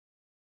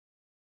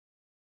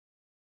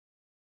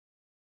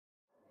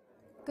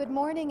Good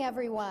morning,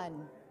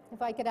 everyone.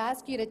 If I could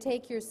ask you to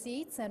take your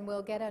seats and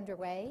we'll get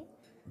underway.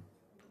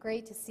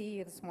 Great to see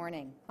you this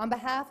morning. On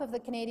behalf of the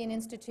Canadian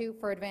Institute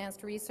for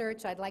Advanced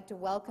Research, I'd like to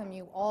welcome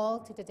you all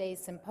to today's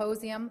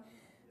symposium,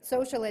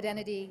 Social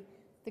Identity,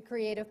 the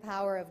Creative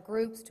Power of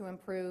Groups to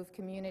Improve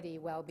Community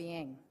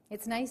Well-Being.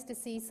 It's nice to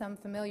see some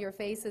familiar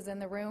faces in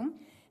the room,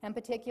 and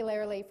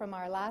particularly from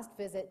our last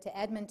visit to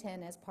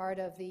Edmonton as part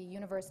of the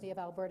University of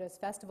Alberta's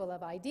Festival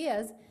of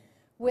Ideas,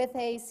 with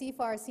a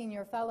CIFAR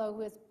Senior Fellow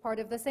who is part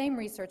of the same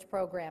research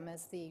program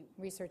as the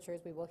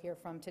researchers we will hear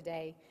from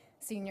today,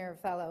 Senior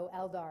Fellow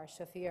Eldar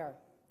Shafir.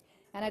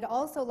 And I'd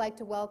also like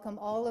to welcome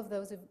all of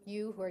those of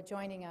you who are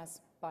joining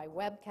us by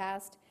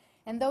webcast,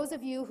 and those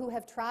of you who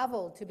have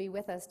traveled to be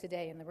with us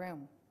today in the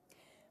room.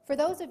 For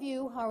those of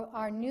you who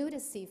are new to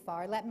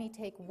CIFAR, let me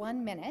take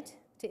 1 minute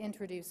to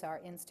introduce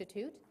our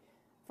institute.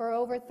 For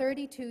over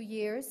 32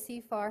 years,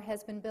 CIFAR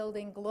has been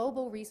building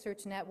global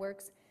research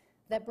networks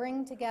that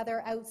bring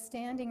together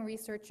outstanding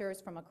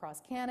researchers from across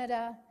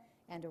Canada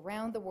and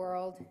around the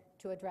world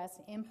to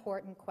address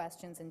important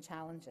questions and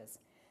challenges.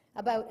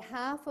 About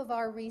half of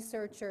our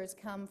researchers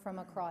come from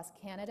across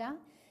Canada,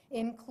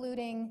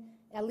 including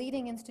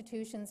leading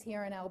institutions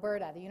here in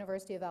Alberta, the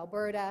University of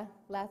Alberta,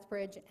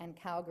 Lethbridge, and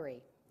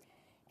Calgary.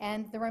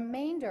 And the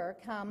remainder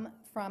come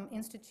from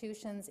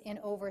institutions in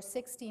over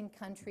 16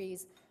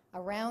 countries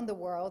around the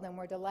world, and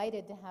we're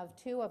delighted to have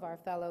 2 of our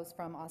fellows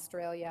from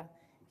Australia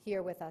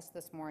here with us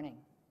this morning.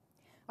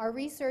 Our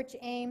research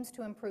aims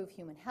to improve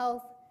human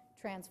health,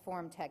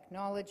 transform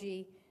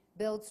technology,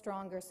 build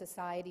stronger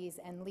societies,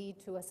 and lead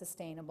to a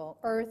sustainable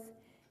Earth.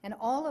 And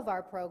all of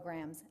our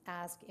programs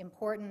ask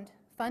important,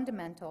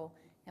 fundamental,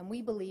 and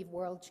we believe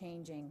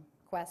world-changing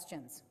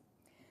questions.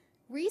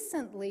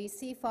 Recently,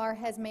 CIFAR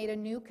has made a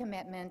new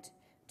commitment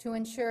to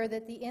ensure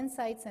that the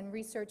insights and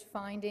research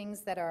findings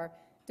that are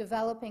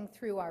developing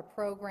through our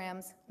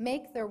programs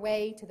make their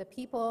way to the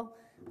people,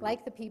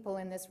 like the people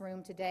in this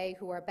room today,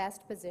 who are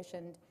best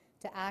positioned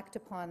to act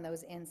upon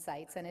those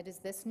insights. And it is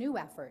this new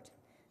effort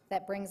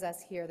that brings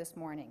us here this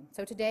morning.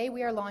 So today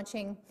we are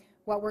launching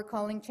what we're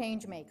calling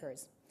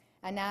Changemakers,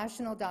 a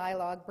national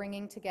dialogue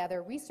bringing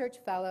together research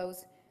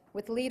fellows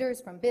with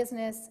leaders from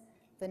business,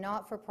 the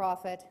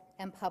not-for-profit,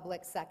 and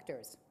public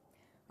sectors.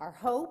 Our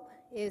hope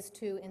is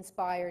to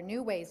inspire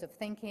new ways of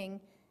thinking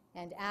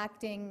and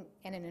acting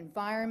in an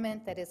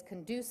environment that is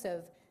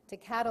conducive to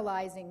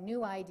catalyzing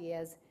new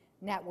ideas,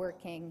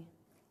 networking,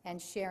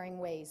 and sharing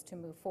ways to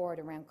move forward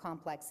around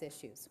complex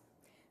issues.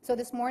 So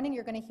this morning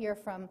you're going to hear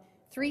from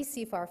 3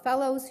 CIFAR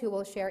fellows who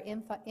will share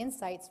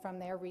insights from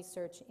their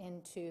research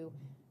into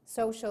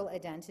social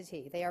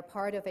identity. They are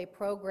part of a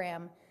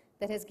program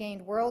that has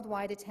gained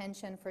worldwide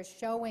attention for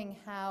showing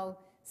how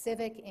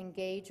civic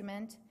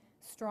engagement,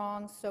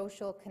 strong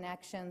social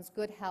connections,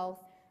 good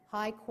health,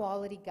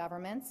 high-quality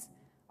governments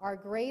are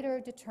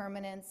greater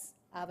determinants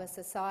of a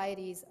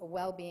society's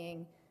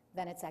well-being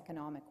than its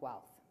economic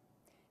wealth.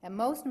 And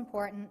most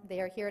important,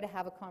 they are here to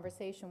have a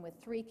conversation with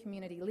 3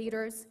 community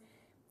leaders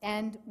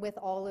and with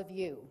all of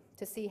you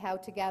to see how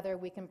together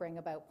we can bring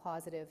about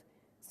positive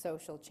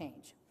social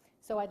change.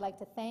 So I'd like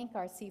to thank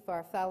our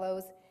CIFAR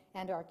fellows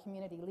and our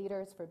community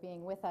leaders for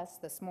being with us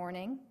this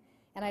morning.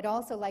 And I'd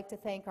also like to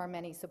thank our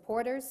many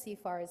supporters.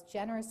 CIFAR is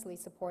generously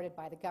supported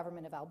by the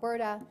Government of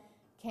Alberta,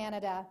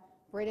 Canada,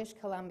 British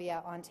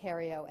Columbia,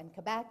 Ontario, and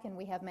Quebec, and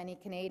we have many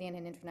Canadian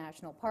and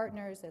international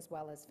partners, as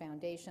well as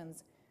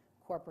foundations,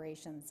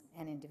 corporations,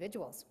 and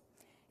individuals.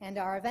 And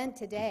our event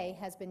today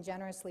has been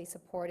generously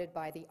supported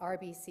by the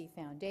RBC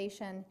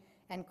Foundation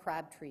and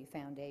Crabtree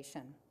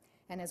Foundation,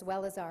 and as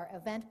well as our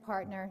event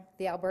partner,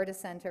 the Alberta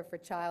Centre for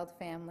Child,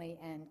 Family,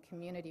 and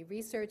Community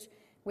Research.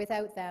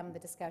 Without them, the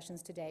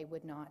discussions today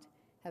would not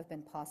have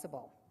been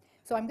possible.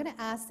 So I'm going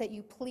to ask that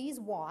you please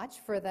watch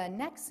for the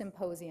next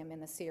symposium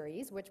in the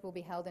series, which will be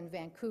held in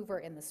Vancouver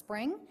in the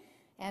spring.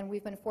 And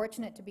we've been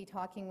fortunate to be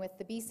talking with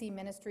the BC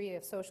Ministry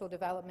of Social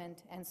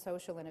Development and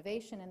Social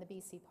Innovation and the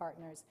BC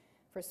Partners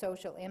for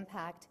Social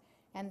Impact.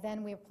 And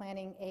then we're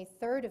planning a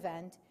 3rd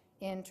event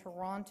in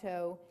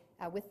Toronto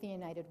with the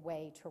United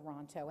Way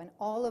Toronto. And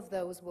all of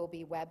those will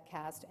be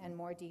webcast, and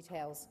more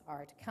details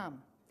are to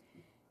come.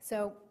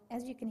 So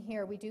as you can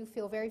hear, we do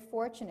feel very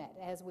fortunate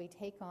as we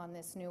take on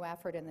this new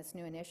effort and this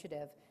new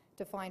initiative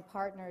to find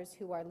partners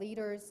who are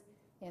leaders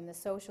in the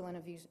social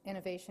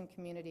innovation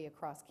community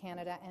across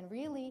Canada, and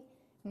really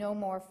no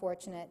more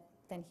fortunate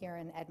than here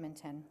in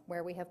Edmonton,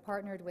 where we have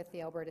partnered with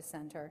the Alberta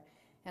Centre.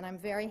 And I'm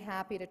very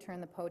happy to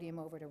turn the podium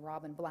over to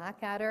Robyn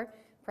Blackadar,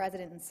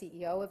 President and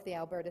CEO of the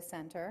Alberta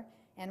Centre.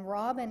 And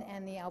Robyn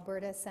and the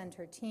Alberta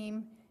Centre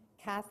team,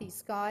 Kathy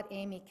Scott,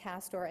 Amy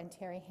Castor, and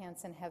Terry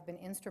Hanson, have been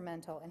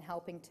instrumental in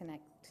helping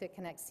to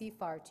connect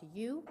CIFAR to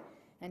you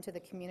and to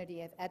the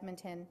community of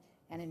Edmonton,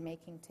 and in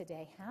making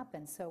today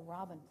happen. So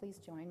Robyn, please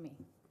join me.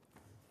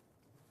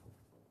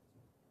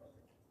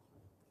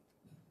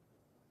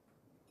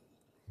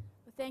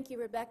 Thank you,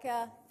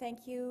 Rebecca.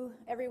 Thank you,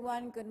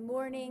 everyone. Good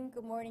morning.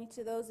 Good morning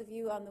to those of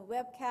you on the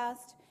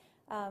webcast.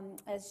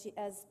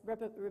 As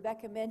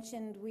Rebecca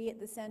mentioned, we at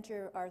the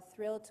Centre are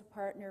thrilled to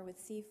partner with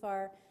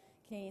CIFAR,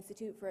 Canadian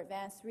Institute for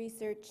Advanced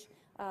Research,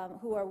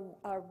 who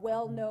are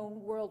well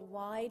known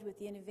worldwide with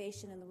the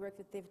innovation and the work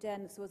that they've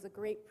done. So it's a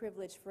great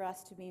privilege for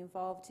us to be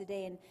involved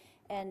today.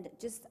 And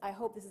just, I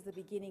hope this is the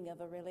beginning of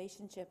a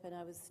relationship. And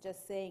I was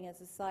just saying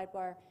as a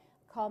sidebar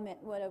comment,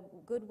 what a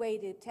good way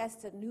to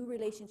test a new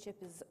relationship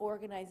is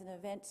organize an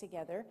event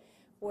together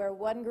where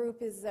one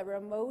group is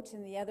remote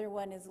and the other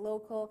one is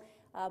local.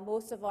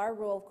 Most of our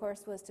role, of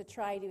course, was to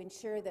try to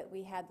ensure that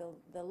we had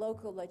the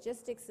local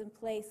logistics in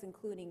place,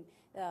 including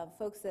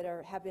folks that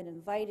have been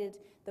invited,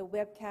 the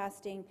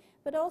webcasting,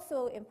 but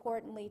also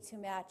importantly to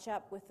match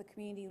up with the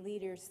community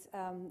leaders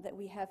that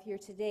we have here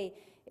today.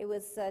 It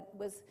was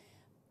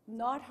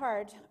not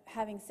hard,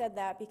 having said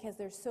that, because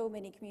there's so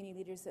many community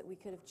leaders that we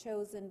could have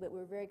chosen, but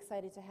we're very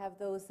excited to have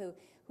those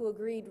who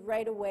agreed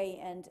right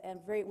away and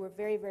were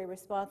very, very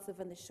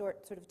responsive in the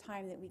short sort of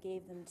time that we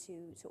gave them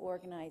to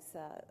organize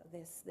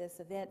this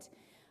event.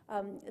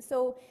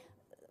 So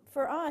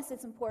for us,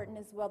 it's important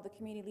as well, the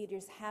community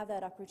leaders have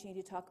that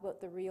opportunity to talk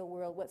about the real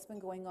world, what's been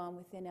going on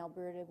within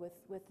Alberta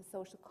with the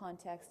social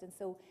context. And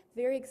so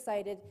very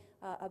excited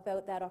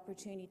about that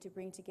opportunity to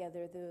bring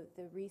together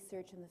the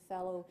research and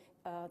the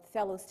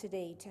fellows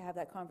today to have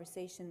that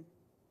conversation.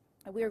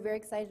 We are very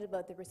excited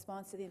about the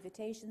response to the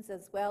invitations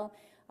as well.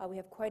 We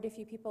have quite a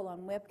few people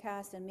on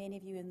webcast and many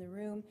of you in the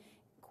room.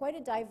 Quite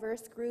a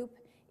diverse group.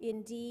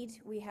 Indeed,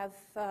 we have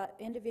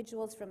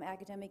individuals from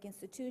academic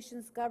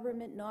institutions,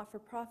 government,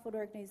 not-for-profit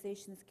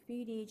organizations,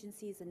 community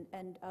agencies,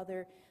 and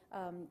other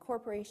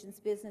corporations,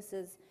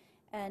 businesses.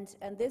 And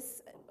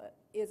this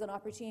is an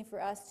opportunity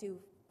for us to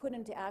put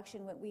into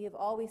action what we have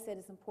always said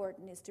is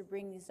important, is to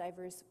bring these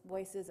diverse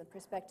voices and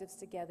perspectives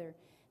together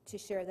to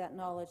share that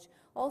knowledge.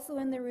 Also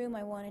in the room,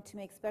 I wanted to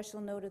make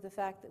special note of the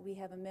fact that we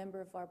have a member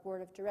of our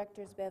board of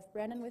directors, Bev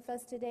Brennan, with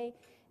us today.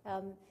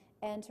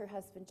 And her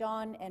husband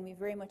John, and we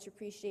very much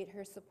appreciate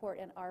her support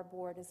and our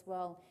board as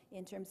well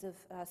in terms of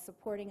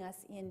supporting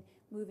us in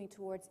moving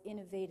towards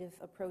innovative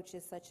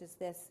approaches such as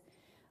this.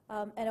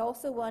 And I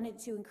also wanted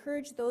to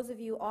encourage those of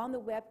you on the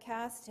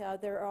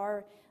webcast, there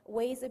are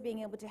ways of being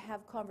able to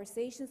have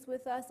conversations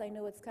with us. I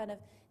know it's kind of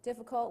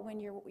difficult when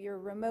you're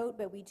remote,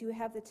 but we do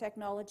have the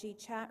technology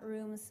chat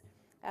rooms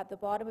at the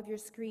bottom of your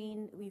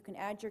screen. You can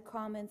add your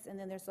comments, and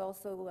then there's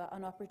also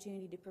an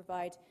opportunity to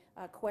provide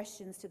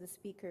questions to the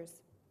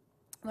speakers.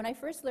 When I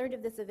first learned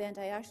of this event,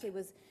 I actually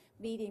was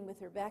meeting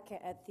with Rebecca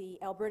at the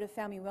Alberta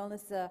Family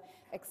Wellness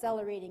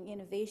Accelerating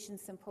Innovation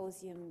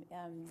Symposium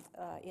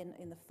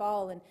in the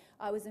fall, and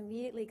I was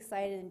immediately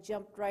excited and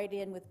jumped right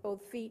in with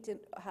both feet and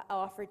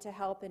offered to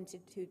help and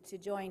to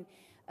join.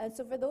 And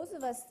so for those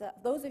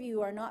of you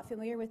who are not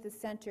familiar with the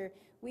Centre,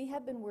 we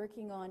have been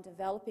working on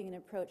developing an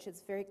approach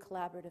that's very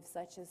collaborative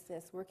such as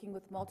this, working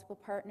with multiple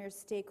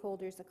partners,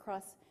 stakeholders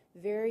across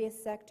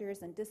various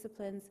sectors and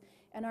disciplines,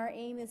 and our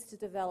aim is to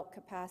develop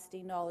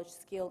capacity, knowledge,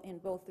 skill in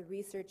both the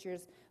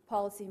researchers,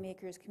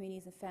 policymakers,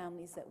 communities and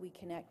families that we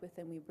connect with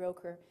and we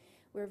broker.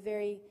 We're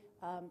very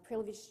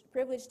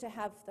privileged to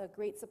have the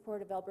great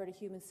support of Alberta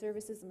Human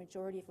Services. The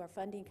majority of our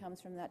funding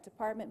comes from that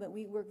department, but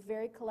we work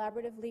very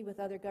collaboratively with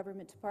other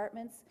government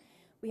departments.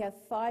 We have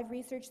 5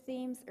 research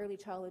themes: early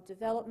childhood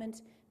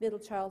development, middle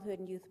childhood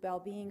and youth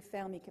well-being,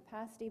 family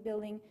capacity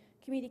building,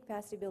 community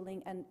capacity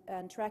building,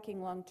 and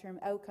tracking long-term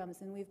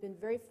outcomes. And we've been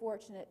very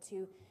fortunate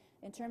to,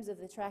 in terms of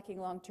the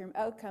tracking long-term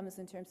outcomes,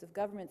 in terms of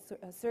government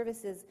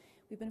services,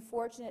 we've been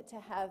fortunate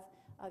to have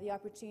the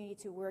opportunity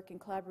to work in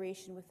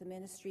collaboration with the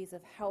Ministries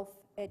of Health,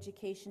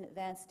 Education,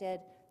 Advanced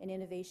Ed, and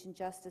Innovation,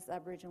 Justice,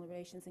 Aboriginal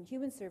Relations, and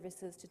Human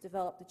Services to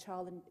develop the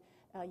Child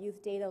and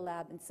Youth Data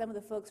Lab. And some of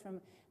the folks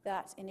from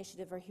that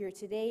initiative are here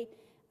today.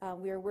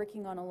 We are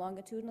working on a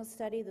longitudinal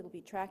study that will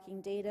be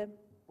tracking data,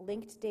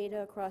 linked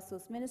data across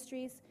those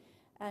ministries.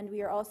 And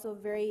we are also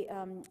very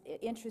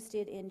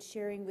interested in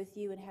sharing with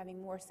you and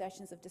having more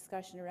sessions of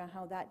discussion around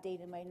how that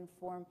data might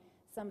inform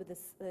some of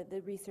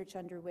the research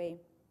underway.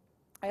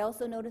 I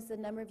also noticed a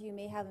number of you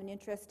may have an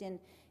interest in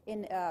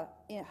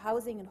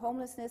housing and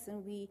homelessness,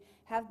 and we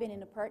have been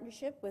in a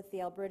partnership with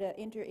the Alberta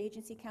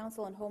Interagency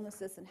Council on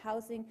Homelessness and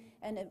Housing,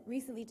 and have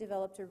recently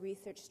developed a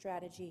research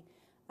strategy.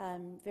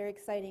 Very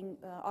exciting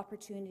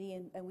opportunity,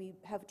 and we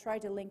have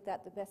tried to link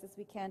that the best as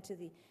we can to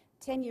the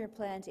 10-year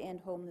plan to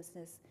end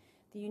homelessness.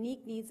 The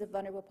unique needs of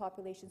vulnerable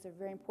populations are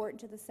very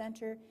important to the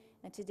Centre,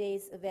 and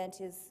today's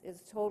event is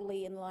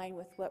totally in line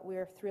with what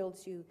we're thrilled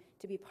to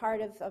be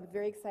part of. I'm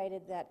very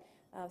excited that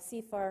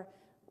CIFAR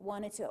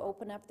wanted to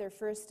open up their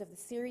first of the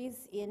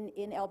series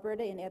in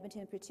Alberta, in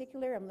Edmonton in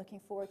particular. I'm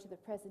looking forward to the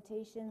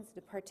presentations,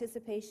 the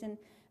participation.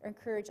 I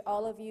encourage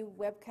all of you,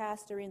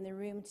 webcast or in the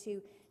room,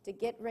 to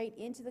get right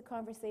into the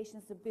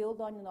conversations, to build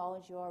on the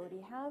knowledge you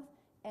already have,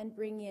 and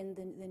bring in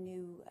the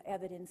new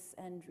evidence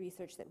and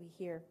research that we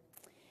hear.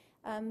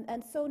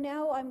 And so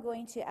now I'm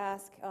going to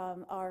ask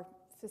our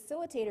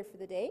facilitator for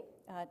the day,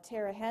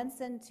 Tara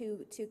Hanson,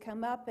 to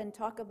come up and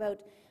talk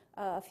about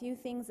a few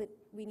things that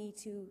we need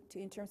to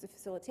in terms of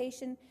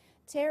facilitation.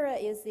 Tara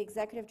is the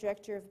Executive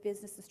Director of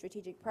Business and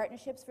Strategic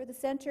Partnerships for the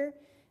Centre.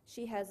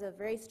 She has a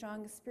very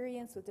strong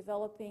experience with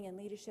developing and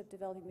leadership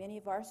developing many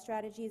of our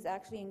strategies,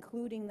 actually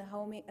including the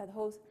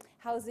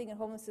housing and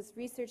homelessness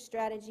research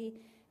strategy,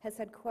 has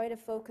had quite a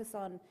focus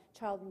on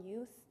child and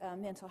youth,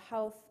 mental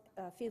health,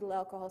 fetal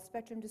alcohol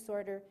spectrum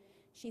disorder.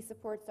 She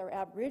supports our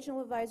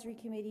Aboriginal Advisory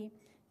Committee,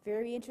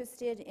 very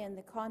interested in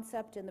the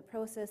concept and the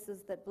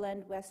processes that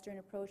blend Western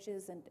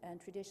approaches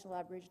and traditional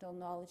Aboriginal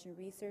knowledge and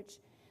research,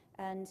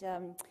 and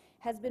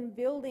has been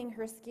building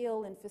her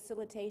skill in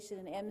facilitation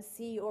and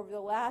MC over the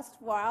last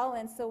while,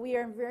 and so we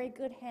are in very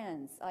good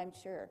hands, I'm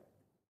sure.